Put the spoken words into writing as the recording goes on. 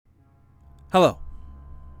Hello,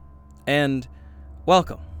 and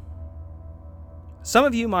welcome. Some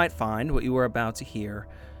of you might find what you are about to hear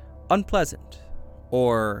unpleasant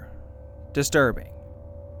or disturbing,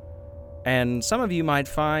 and some of you might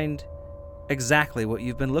find exactly what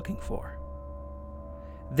you've been looking for.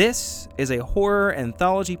 This is a horror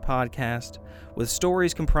anthology podcast with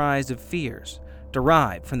stories comprised of fears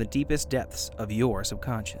derived from the deepest depths of your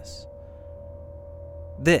subconscious.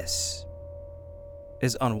 This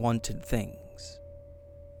is Unwanted Things.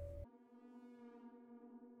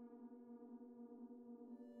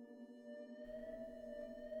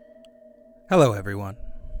 Hello, everyone,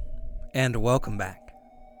 and welcome back.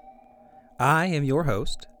 I am your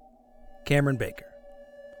host, Cameron Baker.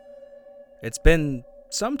 It's been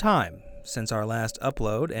some time since our last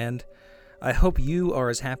upload, and I hope you are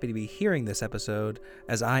as happy to be hearing this episode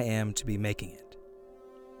as I am to be making it.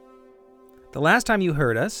 The last time you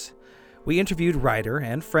heard us, we interviewed writer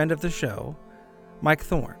and friend of the show, Mike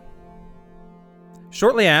Thorne.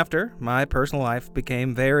 Shortly after, my personal life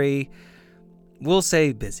became very, we'll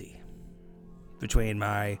say, busy. Between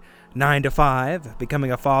my 9-to-5,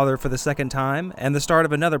 becoming a father for the second time, and the start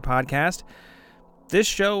of another podcast, this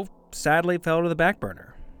show sadly fell to the back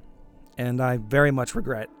burner, and I very much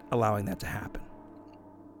regret allowing that to happen.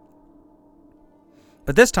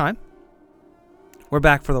 But this time, we're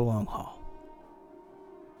back for the long haul.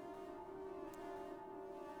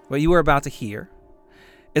 What you are about to hear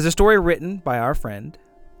is a story written by our friend,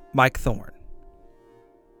 Mike Thorne.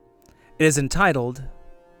 It is entitled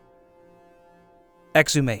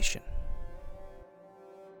Exhumation.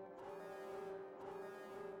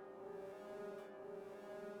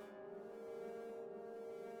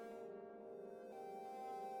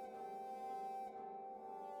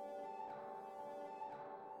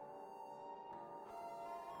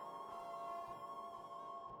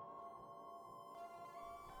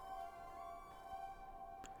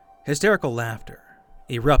 Hysterical laughter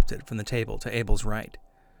erupted from the table to Abel's right.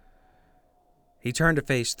 He turned to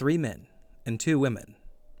face 3 men and 2 women,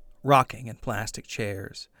 rocking in plastic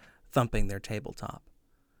chairs, thumping their tabletop,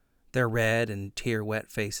 their red and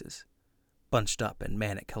tear-wet faces bunched up in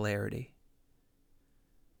manic hilarity.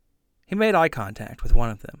 He made eye contact with one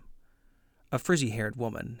of them, a frizzy-haired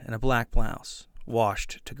woman in a black blouse,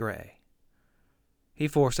 washed to gray. He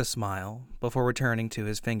forced a smile before returning to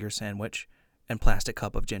his finger sandwich and plastic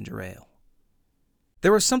cup of ginger ale.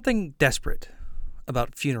 There was something desperate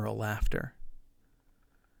about funeral laughter.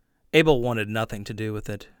 Abel wanted nothing to do with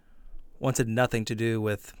it, wanted nothing to do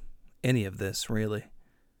with any of this, really.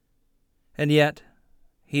 And yet,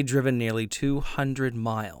 he'd driven nearly 200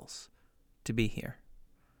 miles to be here.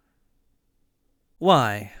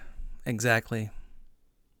 Why, exactly?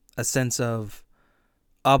 A sense of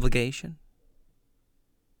obligation?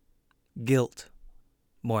 Guilt,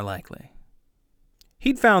 more likely.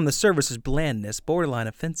 He'd found the service's blandness borderline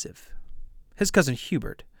offensive. His cousin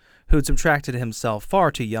Hubert, who'd subtracted himself far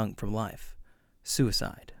too young from life,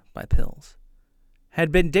 suicide by pills,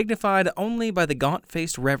 had been dignified only by the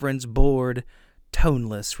gaunt-faced Reverend's bored,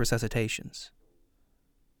 toneless resuscitations.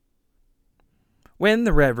 When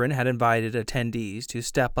the Reverend had invited attendees to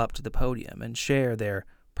step up to the podium and share their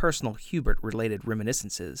personal Hubert-related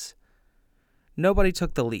reminiscences, nobody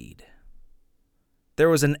took the lead. There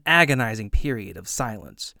was an agonizing period of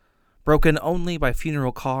silence, broken only by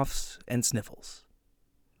funeral coughs and sniffles.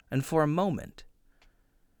 And for a moment,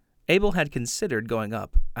 Abel had considered going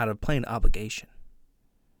up out of plain obligation.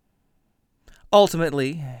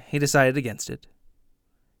 Ultimately, he decided against it.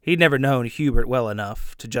 He'd never known Hubert well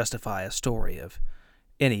enough to justify a story of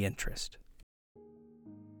any interest.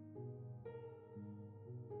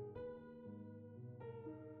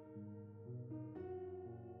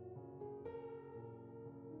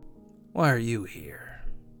 "Why are you here?"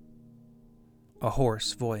 a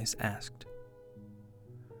hoarse voice asked.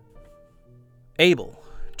 Abel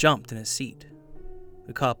jumped in his seat.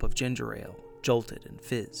 The cup of ginger ale jolted and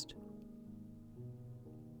fizzed.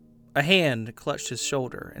 A hand clutched his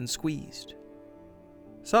shoulder and squeezed.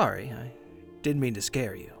 "Sorry, I didn't mean to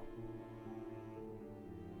scare you."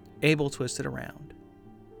 Abel twisted around,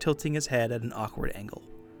 tilting his head at an awkward angle,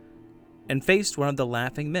 and faced one of the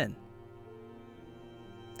laughing men.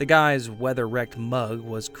 The guy's weather-wrecked mug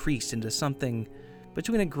was creased into something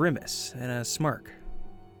between a grimace and a smirk.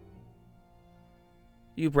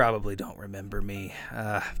 "You probably don't remember me.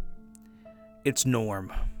 It's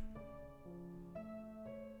Norm."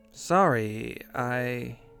 "Sorry,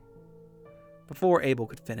 Before Abel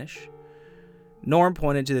could finish, Norm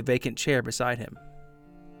pointed to the vacant chair beside him.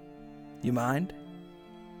 "You mind?"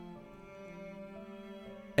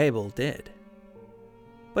 Abel did,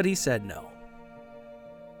 but he said no.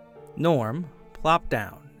 Norm plopped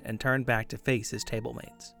down and turned back to face his table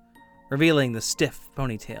mates, revealing the stiff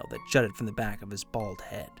ponytail that jutted from the back of his bald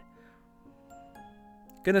head.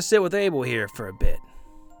 "Gonna sit with Abel here for a bit,"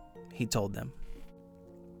 he told them.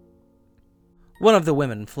 One of the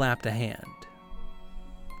women flapped a hand.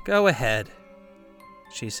 "Go ahead,"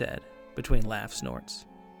 she said, between laugh snorts.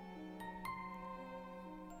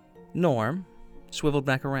 Norm swiveled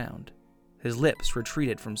back around. His lips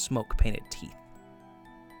retreated from smoke-painted teeth.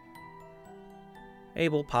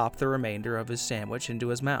 Abel popped the remainder of his sandwich into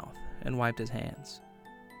his mouth and wiped his hands.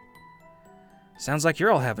 "Sounds like you're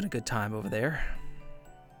all having a good time over there."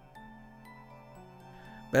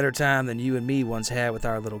 "Better time than you and me once had with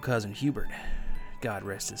our little cousin Hubert. God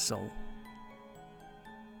rest his soul."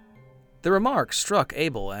 The remark struck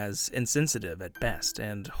Abel as insensitive at best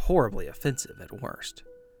and horribly offensive at worst.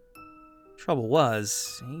 Trouble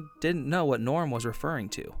was, he didn't know what Norm was referring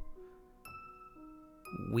to.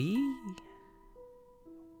 We?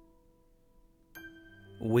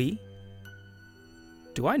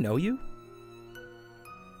 Do I know you?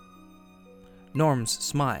 Norm's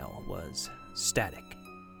smile was static.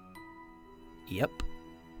 Yep.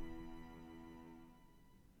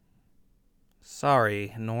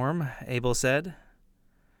 "Sorry, Norm," Abel said.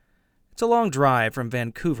 "It's a long drive from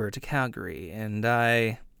Vancouver to Calgary,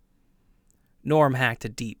 and Norm hacked a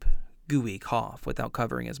deep, gooey cough without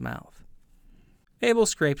covering his mouth. Abel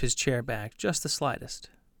scraped his chair back just the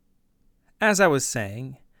slightest. "As I was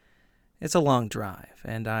saying, it's a long drive,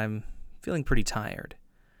 and I'm feeling pretty tired.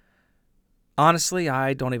 Honestly,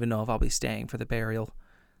 I don't even know if I'll be staying for the burial.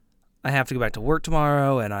 I have to go back to work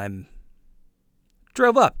tomorrow, and I'm..."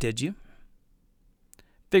 "Drove up, did you?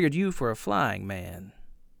 Figured you for a flying man."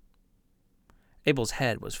 Abel's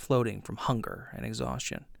head was floating from hunger and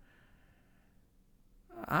exhaustion.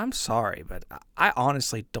 "I'm sorry, but I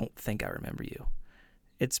honestly don't think I remember you.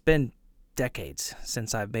 It's been decades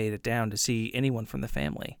since I've made it down to see anyone from the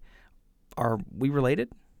family. Are we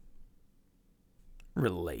related?"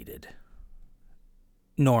 "Related."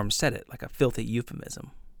 Norm said it like a filthy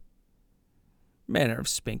euphemism. "Manner of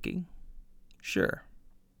spinking. Sure."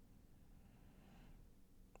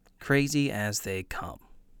 Crazy as they come,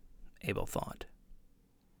 Abel thought.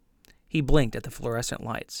 He blinked at the fluorescent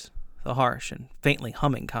lights, the harsh and faintly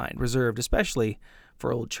humming kind reserved especially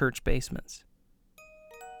for old church basements.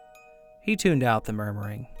 He tuned out the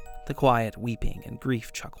murmuring, the quiet weeping and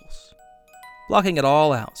grief chuckles, blocking it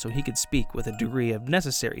all out so he could speak with a degree of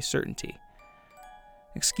necessary certainty.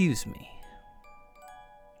 "Excuse me.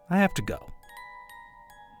 I have to go."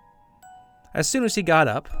 As soon as he got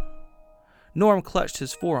up, Norm clutched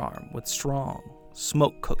his forearm with strong,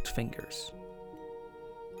 smoke-cooked fingers.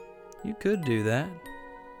 "You could do that.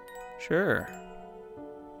 Sure.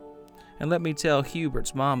 And let me tell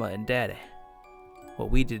Hubert's mama and daddy what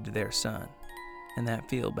we did to their son in that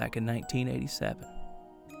field back in 1987.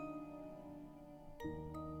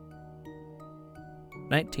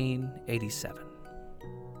 1987.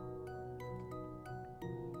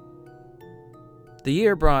 The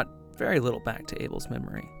year brought very little back to Abel's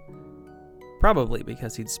memory. Probably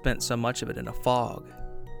because he'd spent so much of it in a fog.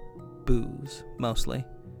 Booze, mostly.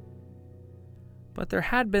 But there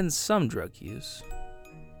had been some drug use.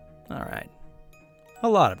 All right. A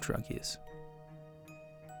lot of drug use.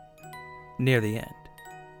 Near the end.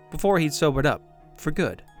 Before he'd sobered up, for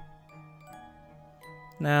good.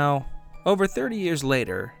 Now, over 30 years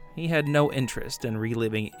later, he had no interest in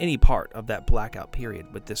reliving any part of that blackout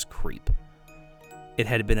period with this creep. It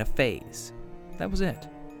had been a phase. That was it.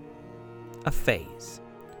 A phase.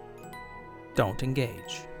 Don't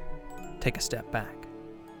engage. Take a step back.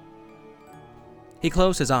 He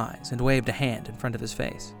closed his eyes and waved a hand in front of his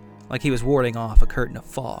face, like he was warding off a curtain of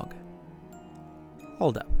fog.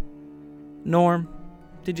 "Hold up. Norm,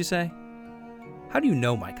 did you say? How do you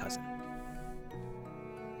know my cousin?"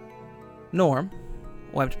 Norm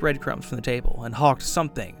wiped breadcrumbs from the table and hawked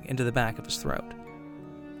something into the back of his throat.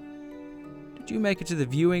 "Did you make it to the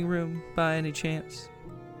viewing room by any chance?"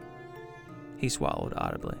 He swallowed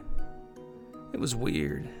audibly. It was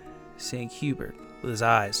weird, seeing Hubert with his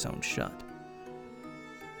eyes sewn shut.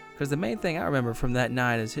 Because the main thing I remember from that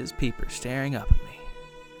night is his peeper staring up at me,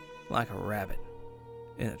 like a rabbit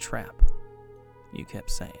in a trap, you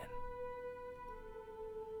kept saying.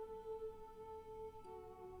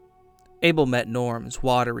 Abel met Norm's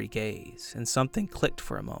watery gaze, and something clicked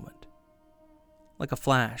for a moment, like a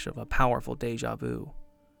flash of a powerful déjà vu.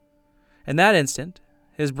 In that instant,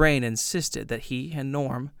 his brain insisted that he and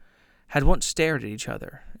Norm had once stared at each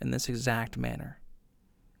other in this exact manner,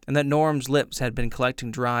 and that Norm's lips had been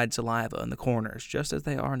collecting dried saliva in the corners just as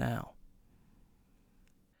they are now.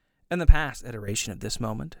 In the past iteration of this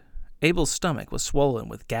moment, Abel's stomach was swollen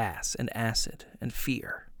with gas and acid and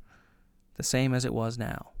fear, the same as it was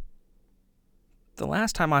now. The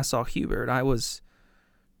last time I saw Hubert, I was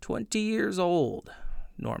 20 years old,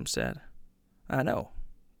 Norm said. I know,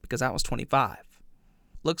 because I was 25.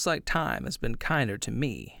 Looks like time has been kinder to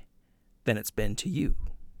me than it's been to you.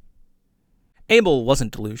 Abel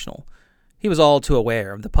wasn't delusional. He was all too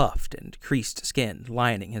aware of the puffed and creased skin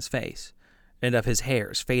lining his face, and of his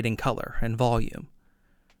hair's fading color and volume.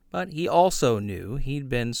 But he also knew he'd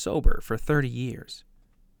been sober for 30 years.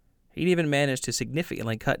 He'd even managed to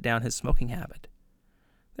significantly cut down his smoking habit.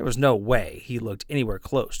 There was no way he looked anywhere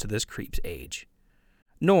close to this creep's age.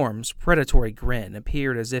 Norm's predatory grin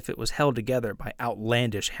appeared as if it was held together by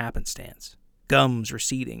outlandish happenstance, gums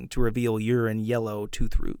receding to reveal urine-yellow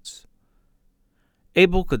tooth roots.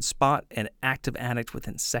 Abel could spot an active addict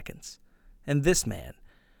within seconds, and this man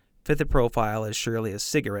fit the profile as surely as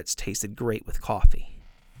cigarettes tasted great with coffee.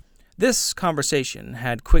 This conversation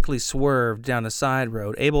had quickly swerved down a side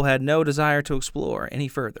road Abel had no desire to explore any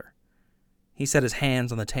further. He set his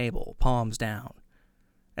hands on the table, palms down,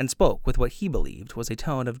 and spoke with what he believed was a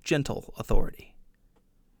tone of gentle authority.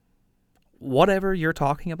 Whatever you're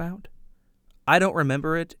talking about, I don't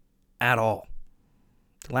remember it at all.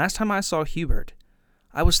 The last time I saw Hubert,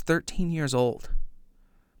 I was 13 years old.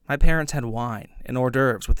 My parents had wine and hors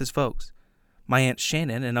d'oeuvres with his folks, my Aunt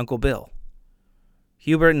Shannon and Uncle Bill.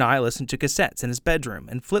 Hubert and I listened to cassettes in his bedroom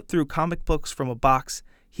and flipped through comic books from a box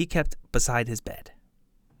he kept beside his bed.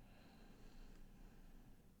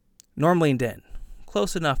 Norm leaned in,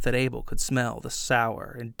 close enough that Abel could smell the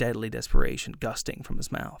sour and deadly desperation gusting from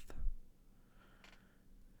his mouth.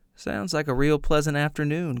 Sounds like a real pleasant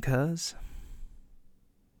afternoon, cuz.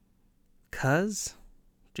 Cuz?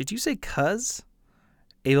 Did you say cuz?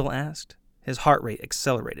 Abel asked, his heart rate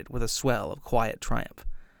accelerated with a swell of quiet triumph.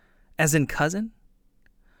 As in cousin?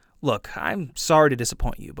 Look, I'm sorry to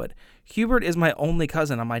disappoint you, but Hubert is my only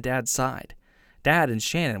cousin on my dad's side. Dad and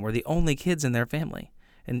Shannon were the only kids in their family,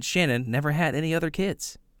 and Shannon never had any other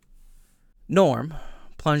kids. Norm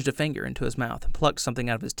plunged a finger into his mouth and plucked something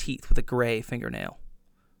out of his teeth with a gray fingernail.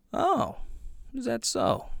 Oh, is that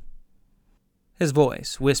so? His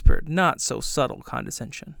voice whispered not so subtle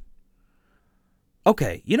condescension.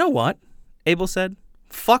 Okay, you know what? Abel said.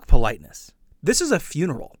 Fuck politeness. This is a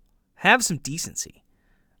funeral. Have some decency.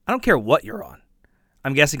 I don't care what you're on.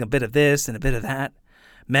 I'm guessing a bit of this and a bit of that.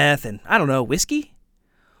 Meth and, I don't know, whiskey?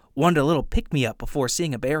 Wanted a little pick-me-up before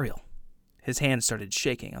seeing a burial. His hands started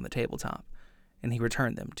shaking on the tabletop, and he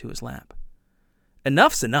returned them to his lap.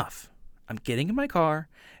 Enough's enough. I'm getting in my car,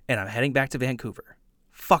 and I'm heading back to Vancouver.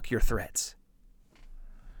 Fuck your threats.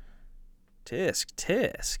 Tisk,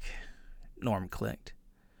 tisk, Norm clicked.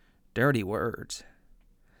 Dirty words.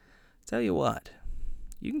 Tell you what,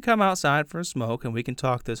 you can come outside for a smoke and we can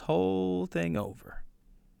talk this whole thing over.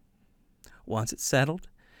 Once it's settled,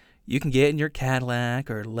 you can get in your Cadillac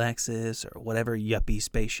or Lexus or whatever yuppie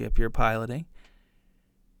spaceship you're piloting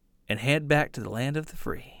and head back to the land of the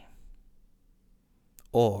free.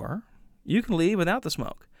 Or you can leave without the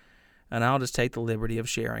smoke, and I'll just take the liberty of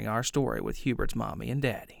sharing our story with Hubert's mommy and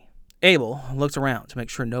daddy. Abel looked around to make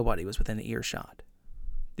sure nobody was within earshot.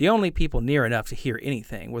 The only people near enough to hear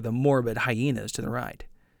anything were the morbid hyenas to the right,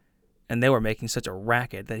 and they were making such a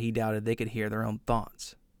racket that he doubted they could hear their own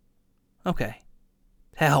thoughts. Okay,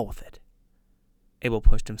 hell with it. Abel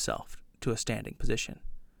pushed himself to a standing position.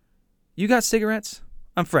 You got cigarettes?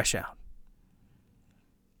 I'm fresh out.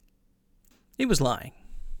 He was lying.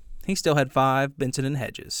 He still had 5 Benson and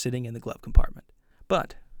Hedges sitting in the glove compartment,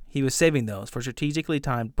 but he was saving those for strategically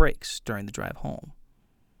timed breaks during the drive home.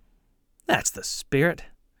 That's the spirit.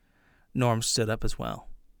 Norm stood up as well.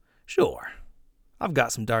 Sure. I've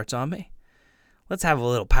got some darts on me. Let's have a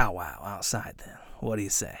little powwow outside then. What do you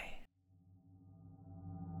say?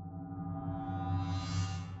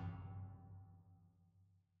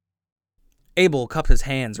 Abel cupped his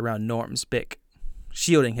hands around Norm's bick,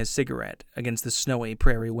 shielding his cigarette against the snowy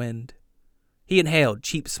prairie wind. He inhaled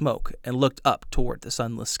cheap smoke and looked up toward the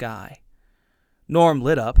sunless sky. Norm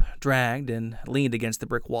lit up, dragged, and leaned against the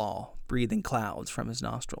brick wall, breathing clouds from his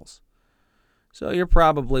nostrils. So you're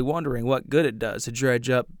probably wondering what good it does to dredge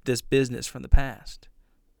up this business from the past.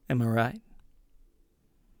 Am I right?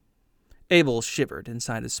 Abel shivered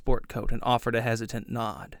inside his sport coat and offered a hesitant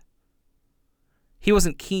nod. He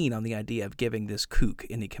wasn't keen on the idea of giving this kook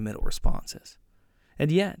any committal responses.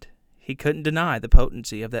 And yet, he couldn't deny the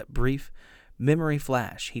potency of that brief memory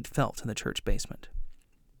flash he'd felt in the church basement.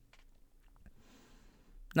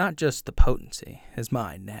 Not just the potency, his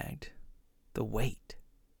mind nagged. The weight.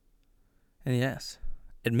 And yes,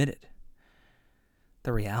 admit it,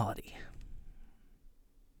 the reality.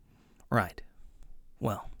 Right.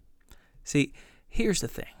 Well, see, here's the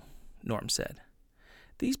thing, Norm said.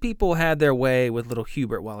 These people had their way with little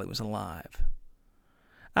Hubert while he was alive.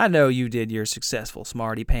 I know you did your successful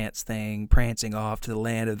smarty pants thing, prancing off to the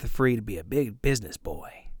land of the free to be a big business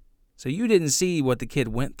boy. So you didn't see what the kid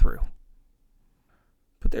went through.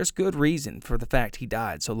 But there's good reason for the fact he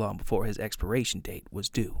died so long before his expiration date was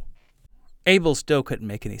due. Abel still couldn't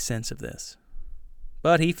make any sense of this,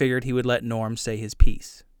 but he figured he would let Norm say his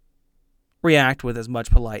piece. React with as much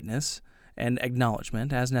politeness and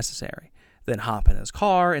acknowledgement as necessary, then hop in his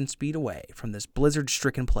car and speed away from this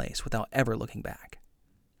blizzard-stricken place without ever looking back.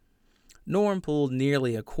 Norm pulled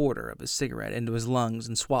nearly a quarter of his cigarette into his lungs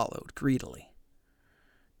and swallowed greedily.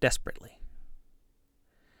 Desperately.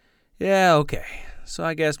 Yeah, okay, so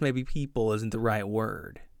I guess maybe people isn't the right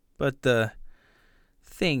word, but the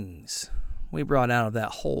things we brought out of that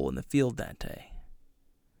hole in the field that day.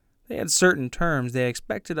 They had certain terms they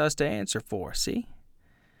expected us to answer for, see?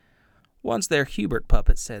 Once their Hubert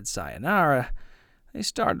puppet said sayonara, they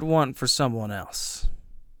started wanting for someone else.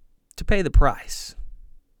 To pay the price.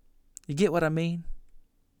 You get what I mean?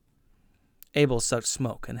 Abel sucked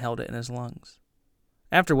smoke and held it in his lungs.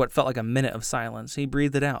 After what felt like a minute of silence, he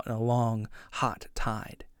breathed it out in a long, hot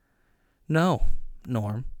tide. No,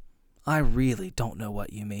 Norm, I really don't know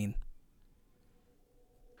what you mean.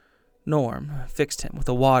 Norm fixed him with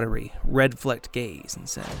a watery, red-flecked gaze and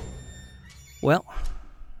said, Well,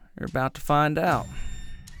 you're about to find out.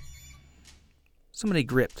 Somebody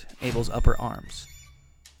gripped Abel's upper arms.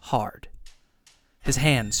 Hard. His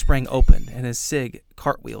hand sprang open and his cig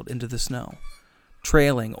cartwheeled into the snow,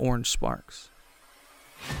 trailing orange sparks.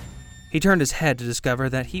 He turned his head to discover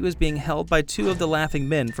that he was being held by two of the laughing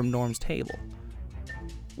men from Norm's table.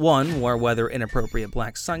 One wore weather-inappropriate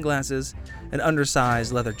black sunglasses, an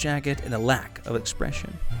undersized leather jacket, and a lack of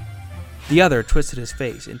expression. The other twisted his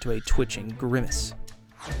face into a twitching grimace,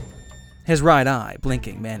 his right eye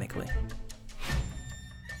blinking manically.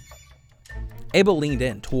 Abel leaned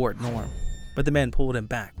in toward Norm, but the men pulled him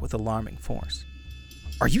back with alarming force.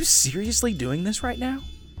 Are you seriously doing this right now?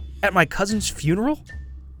 At my cousin's funeral?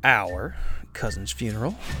 Our cousin's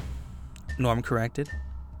funeral, Norm corrected.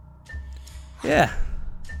 Yeah,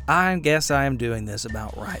 I guess I am doing this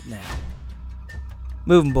about right now.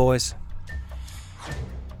 Move 'em, boys.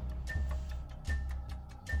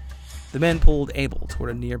 The men pulled Abel toward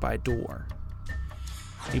a nearby door.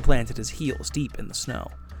 He planted his heels deep in the snow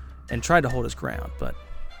and tried to hold his ground, but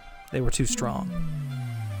they were too strong.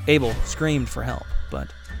 Abel screamed for help,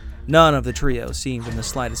 but none of the trio seemed in the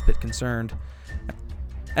slightest bit concerned.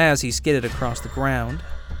 As he skidded across the ground,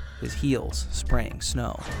 his heels spraying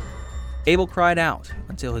snow, Abel cried out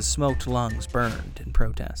until his smoked lungs burned in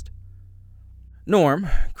protest. Norm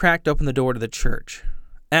cracked open the door to the church.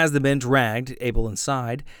 As the men dragged Abel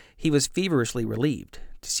inside, he was feverishly relieved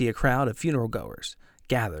to see a crowd of funeral goers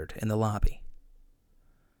gathered in the lobby.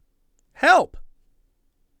 Help!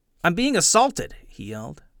 I'm being assaulted, he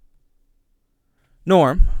yelled.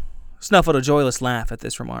 Norm snuffled a joyless laugh at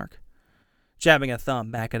this remark, jabbing a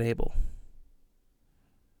thumb back at Abel.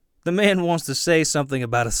 The man wants to say something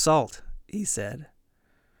about assault, he said.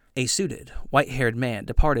 A suited, white-haired man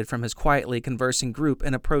departed from his quietly conversing group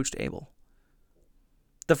and approached Abel.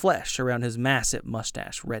 The flesh around his massive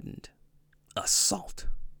mustache reddened. Assault.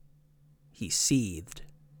 He seethed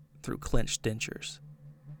through clenched dentures.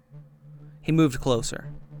 He moved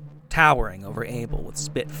closer, towering over Abel with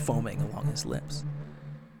spit foaming along his lips.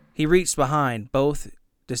 He reached behind both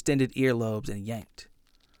distended earlobes and yanked,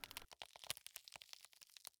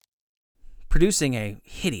 producing a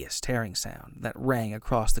hideous tearing sound that rang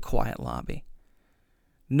across the quiet lobby.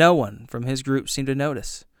 No one from his group seemed to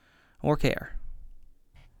notice or care.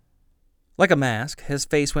 Like a mask, his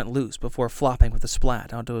face went loose before flopping with a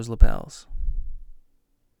splat onto his lapels.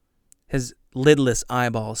 His lidless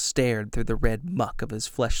eyeballs stared through the red muck of his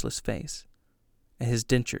fleshless face, and his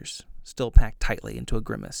dentures still packed tightly into a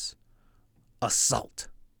grimace. Assault,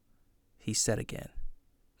 he said again.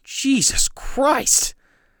 Jesus Christ!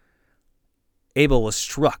 Abel was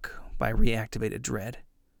struck by reactivated dread.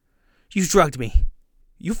 You drugged me.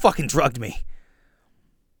 You fucking drugged me.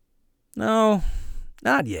 No,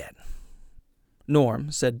 not yet,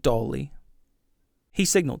 Norm said dully. He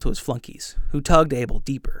signaled to his flunkies, who tugged Abel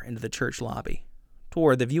deeper into the church lobby,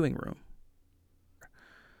 toward the viewing room.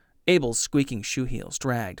 Abel's squeaking shoe heels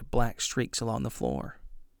dragged black streaks along the floor.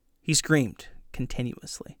 He screamed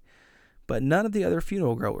continuously, but none of the other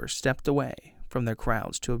funeral goers stepped away from their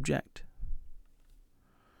crowds to object.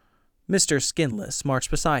 Mr. Skinless marched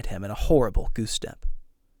beside him in a horrible goose step,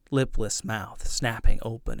 lipless mouth snapping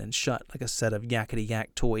open and shut like a set of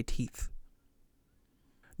yakety-yak toy teeth.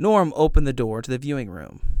 Norm opened the door to the viewing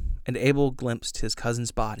room, and Abel glimpsed his cousin's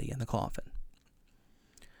body in the coffin.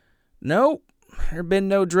 "Nope, there been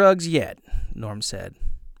no drugs yet," Norm said.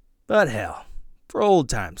 "But hell, for old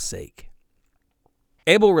time's sake."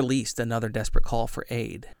 Abel released another desperate call for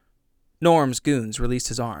aid. Norm's goons released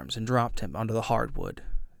his arms and dropped him onto the hardwood,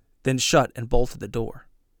 then shut and bolted the door.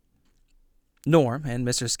 Norm and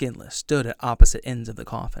Mr. Skinless stood at opposite ends of the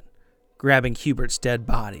coffin, grabbing Hubert's dead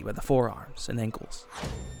body by the forearms and ankles.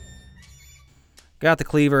 "Got the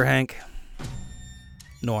cleaver, Hank?"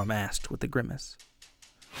 Norm asked with a grimace.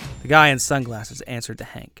 The guy in sunglasses answered to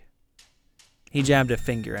Hank. He jabbed a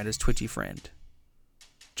finger at his twitchy friend.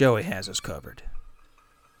 "Joey has us covered."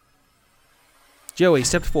 Joey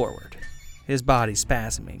stepped forward, his body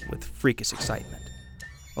spasming with freakish excitement.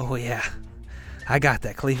 "Oh yeah, I got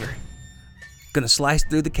that cleaver. Gonna slice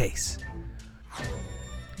through the case.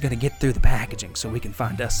 Gonna get through the packaging so we can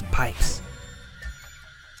find us some pipes."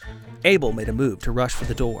 Abel made a move to rush for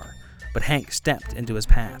the door, but Hank stepped into his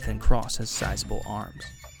path and crossed his sizable arms.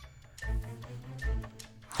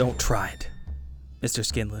 "Don't try it," Mr.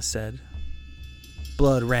 Skinless said.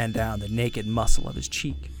 Blood ran down the naked muscle of his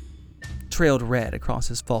cheek, trailed red across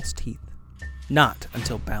his false teeth. "Not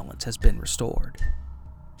until balance has been restored."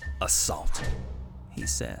 "Assault," he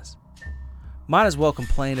says. "Might as well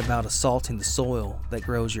complain about assaulting the soil that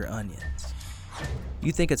grows your onions.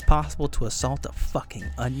 You think it's possible to assault a fucking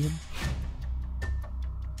onion?"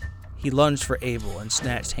 He lunged for Abel and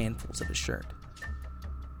snatched handfuls of his shirt.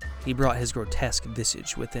 He brought his grotesque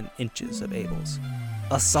visage within inches of Abel's.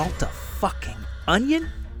 "Assault a fucking onion?"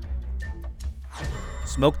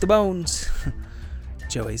 "Smoke the bones,"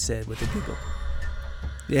 Joey said with a giggle.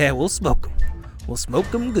 "Yeah, we'll smoke them. We'll smoke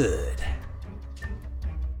them good."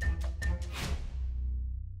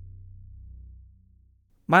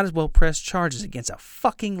 "Might as well press charges against a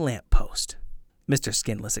fucking lamppost," Mr.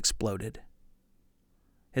 Skinless exploded,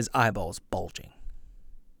 his eyeballs bulging.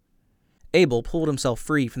 Abel pulled himself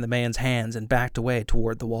free from the man's hands and backed away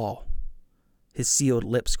toward the wall. His sealed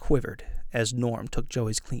lips quivered as Norm took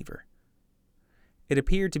Joey's cleaver. It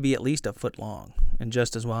appeared to be at least a foot long and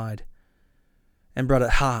just as wide, and brought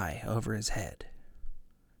it high over his head,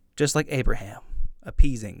 just like Abraham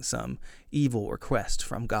appeasing some evil request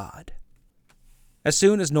from God. As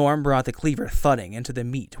soon as Norm brought the cleaver thudding into the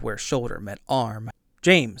meat where shoulder met arm,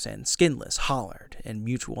 James and Skinless hollered in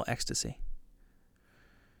mutual ecstasy.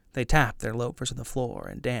 They tapped their loafers on the floor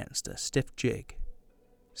and danced a stiff jig,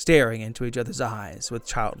 staring into each other's eyes with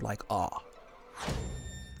childlike awe.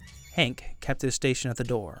 Hank kept his station at the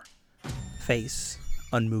door, face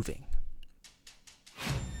unmoving.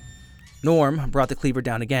 Norm brought the cleaver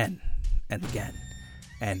down again, and again,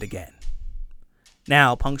 and again,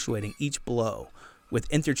 now punctuating each blow with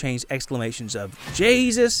interchanged exclamations of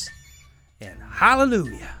 "Jesus" and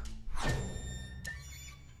 "Hallelujah."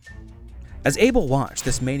 As Abel watched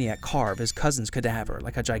this maniac carve his cousin's cadaver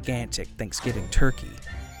like a gigantic Thanksgiving turkey,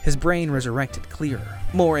 his brain resurrected clearer,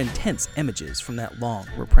 more intense images from that long,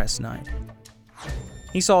 repressed night.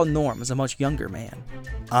 He saw Norm as a much younger man,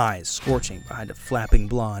 eyes scorching behind a flapping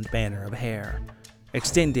blonde banner of hair,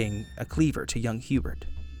 extending a cleaver to young Hubert.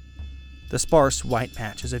 The sparse white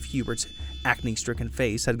patches of Hubert's acne-stricken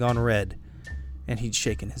face had gone red, and he'd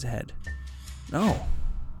shaken his head. "No,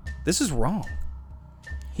 this is wrong,"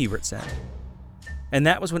 Hubert said. And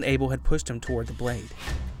that was when Abel had pushed him toward the blade.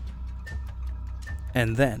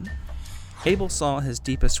 And then, Abel saw his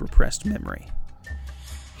deepest repressed memory.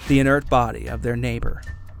 The inert body of their neighbor,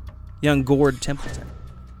 young Gord Templeton,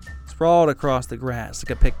 sprawled across the grass like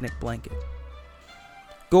a picnic blanket.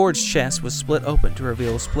 Gord's chest was split open to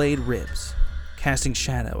reveal splayed ribs, casting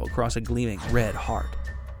shadow across a gleaming red heart.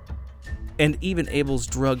 And even Abel's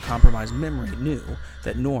drug-compromised memory knew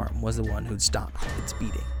that Norm was the one who'd stopped its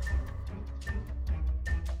beating.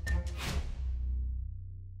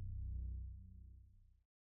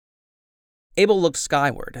 Abel looked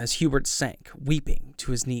skyward as Hubert sank, weeping,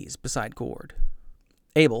 to his knees beside Gord.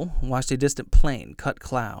 Abel watched a distant plane cut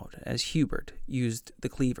cloud as Hubert used the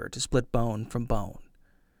cleaver to split bone from bone.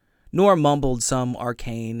 Norm mumbled some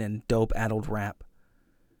arcane and dope-addled rap.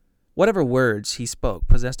 Whatever words he spoke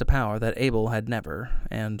possessed a power that Abel had never,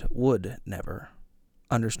 and would never,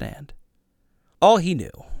 understand. All he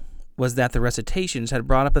knew was that the recitations had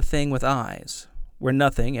brought up a thing with eyes, where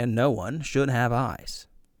nothing and no one should have eyes.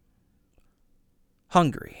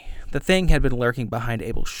 Hungry, the thing had been lurking behind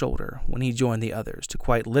Abel's shoulder when he joined the others to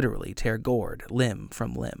quite literally tear Gord limb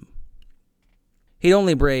from limb. He'd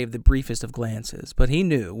only braved the briefest of glances, but he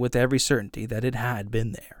knew with every certainty that it had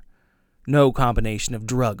been there. No combination of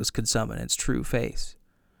drugs could summon its true face.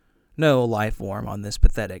 No life form on this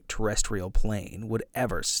pathetic terrestrial plane would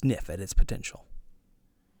ever sniff at its potential.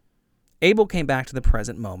 Abel came back to the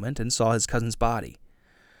present moment and saw his cousin's body.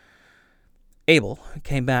 Abel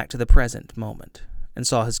came back to the present moment and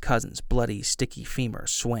saw his cousin's bloody, sticky femur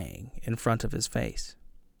swaying in front of his face.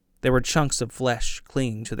 There were chunks of flesh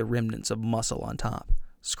clinging to the remnants of muscle on top,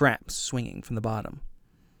 scraps swinging from the bottom.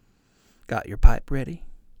 "Got your pipe ready?"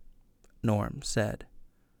 Norm said.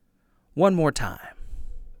 "One more time.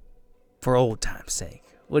 For old time's sake.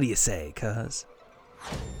 What do you say, cuz?"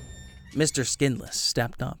 Mr. Skinless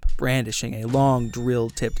stepped up, brandishing a long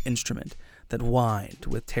drill-tipped instrument that whined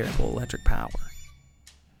with terrible electric power.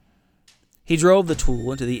 He drove the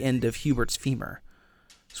tool into the end of Hubert's femur,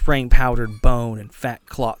 spraying powdered bone and fat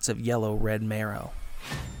clots of yellow-red marrow.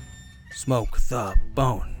 "Smoke the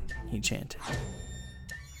bone," he chanted.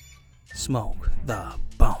 "Smoke the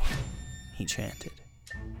bone," he chanted.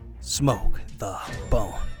 "Smoke the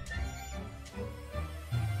bone."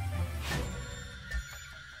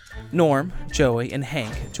 Norm, Joey, and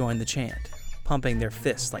Hank joined the chant, pumping their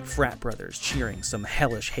fists like frat brothers cheering some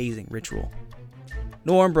hellish hazing ritual.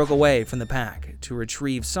 Norm broke away from the pack to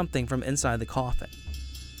retrieve something from inside the coffin.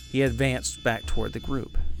 He advanced back toward the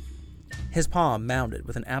group, his palm mounded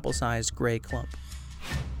with an apple-sized gray clump.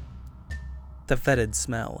 The fetid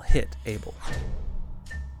smell hit Abel.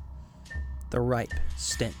 The ripe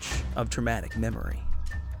stench of traumatic memory.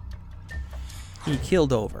 He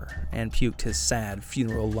keeled over and puked his sad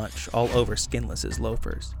funeral lunch all over Skinless's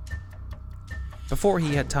loafers. Before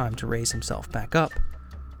he had time to raise himself back up,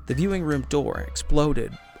 the viewing room door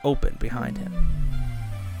exploded open behind him.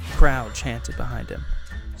 The crowd chanted behind him,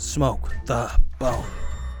 "Smoke the bone!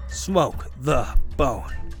 Smoke the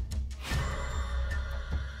bone!"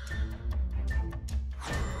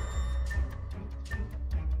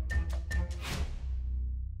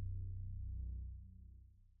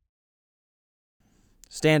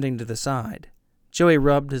 Standing to the side, Joey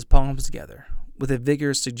rubbed his palms together with a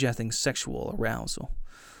vigor suggesting sexual arousal.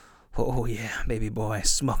 "Oh yeah, baby boy,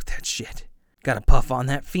 smoke that shit. Gotta puff on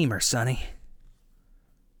that femur, sonny."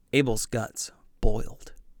 Abel's guts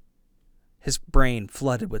boiled. His brain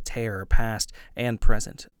flooded with terror past and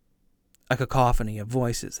present. A cacophony of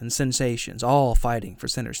voices and sensations, all fighting for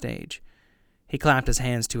center stage. He clapped his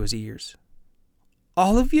hands to his ears.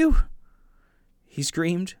 "All of you?" he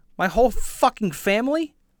screamed. "My whole fucking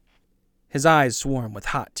family?" His eyes swarmed with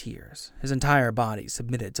hot tears. His entire body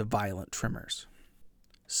submitted to violent tremors.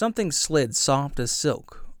 Something slid soft as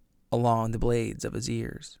silk along the blades of his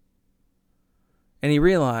ears. And he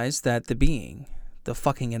realized that the being, the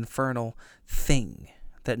fucking infernal thing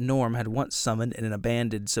that Norm had once summoned in an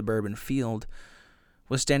abandoned suburban field,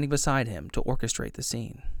 was standing beside him to orchestrate the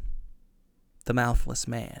scene. The mouthless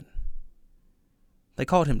man. They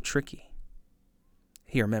called him Tricky.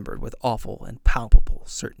 He remembered with awful and palpable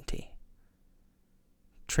certainty.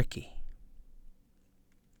 Tricky.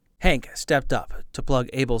 Hank stepped up to plug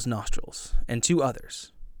Abel's nostrils, and two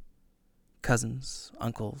others, cousins,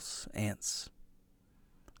 uncles, aunts,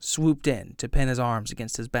 swooped in to pin his arms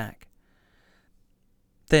against his back.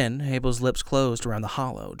 Then Abel's lips closed around the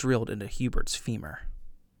hollow drilled into Hubert's femur.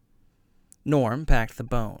 Norm packed the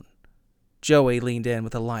bone. Joey leaned in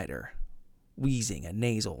with a lighter, wheezing a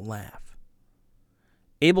nasal laugh.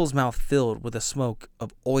 Abel's mouth filled with a smoke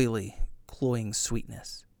of oily, cloying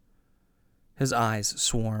sweetness. His eyes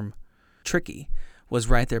swarm. Tricky was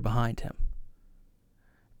right there behind him.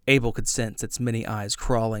 Abel could sense its many eyes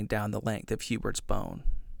crawling down the length of Hubert's bone.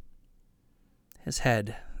 His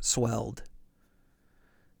head swelled.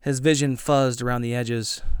 His vision fuzzed around the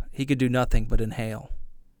edges. He could do nothing but inhale.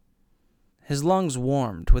 His lungs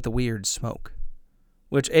warmed with a weird smoke,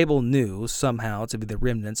 which Abel knew somehow to be the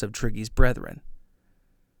remnants of Tricky's brethren,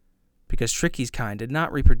 because Tricky's kind did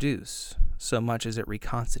not reproduce so much as it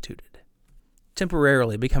reconstituted,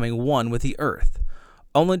 temporarily becoming one with the earth,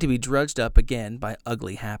 only to be drudged up again by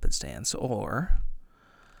ugly happenstance or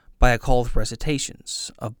by occult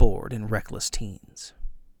recitations of bored and reckless teens.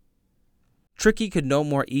 Tricky could no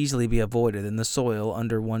more easily be avoided than the soil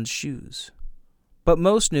under one's shoes, but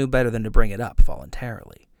most knew better than to bring it up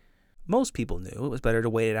voluntarily. Most people knew it was better to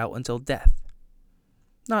wait it out until death.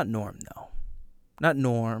 Not Norm, though. Not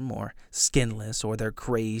Norm or Skinless or their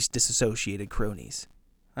crazed, disassociated cronies.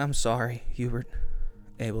 "I'm sorry, Hubert,"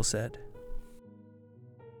 Abel said.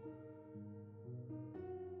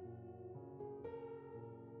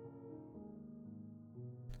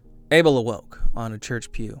 Abel awoke on a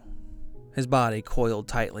church pew, his body coiled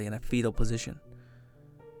tightly in a fetal position.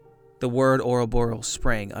 The word Ouroboros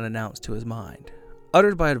sprang unannounced to his mind,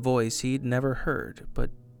 uttered by a voice he'd never heard,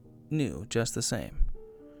 but knew just the same.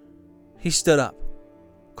 He stood up,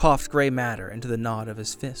 coughed gray matter into the knot of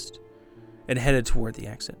his fist, and headed toward the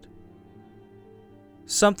exit.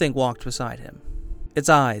 Something walked beside him, its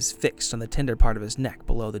eyes fixed on the tender part of his neck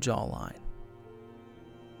below the jawline.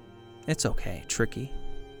 "It's okay, Tricky."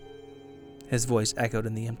 His voice echoed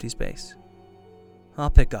in the empty space. "I'll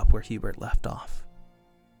pick up where Hubert left off."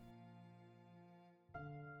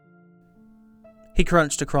 He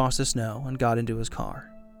crunched across the snow and got into his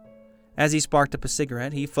car. As he sparked up a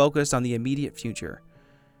cigarette, he focused on the immediate future.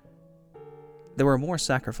 There were more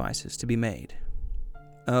sacrifices to be made.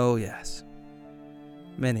 Oh, yes.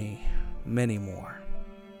 Many, many more.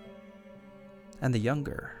 And the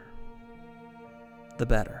younger, the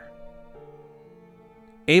better.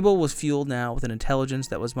 Abel was fueled now with an intelligence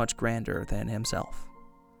that was much grander than himself,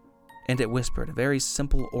 and it whispered a very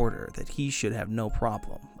simple order that he should have no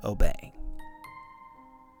problem obeying.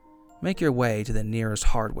 Make your way to the nearest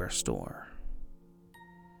hardware store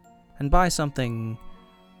and buy something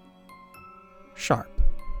sharp.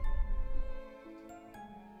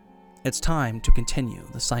 It's time to continue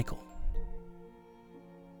the cycle.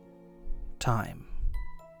 Time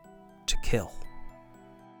to kill.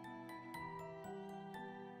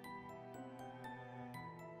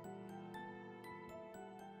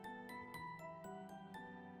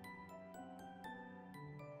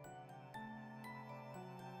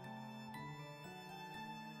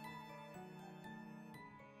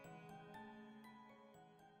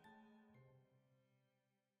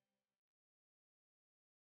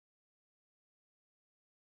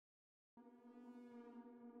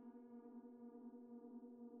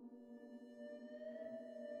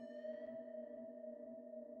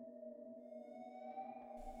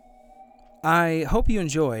 I hope you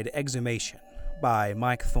enjoyed Exhumation by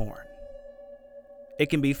Mike Thorne. It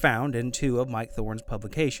can be found in 2 of Mike Thorne's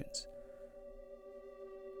publications,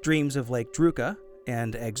 Dreams of Lake Druka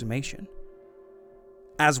and Exhumation,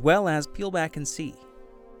 as well as Peel Back and See.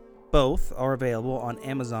 Both are available on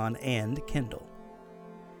Amazon and Kindle.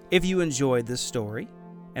 If you enjoyed this story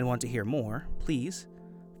and want to hear more, please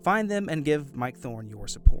find them and give Mike Thorne your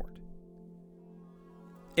support.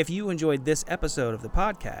 If you enjoyed this episode of the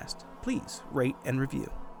podcast, please rate and review.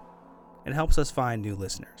 It helps us find new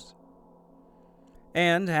listeners.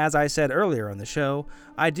 And as I said earlier on the show,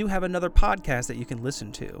 I do have another podcast that you can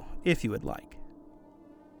listen to if you would like.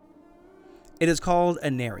 It is called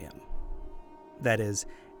Anarium. That is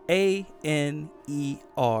Anereum.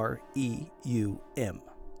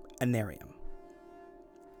 Anarium.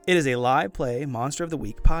 It is a live play Monster of the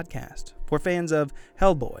Week podcast for fans of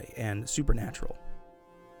Hellboy and Supernatural.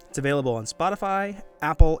 It's available on Spotify,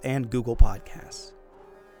 Apple, and Google Podcasts.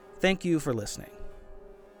 Thank you for listening.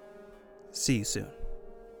 See you soon.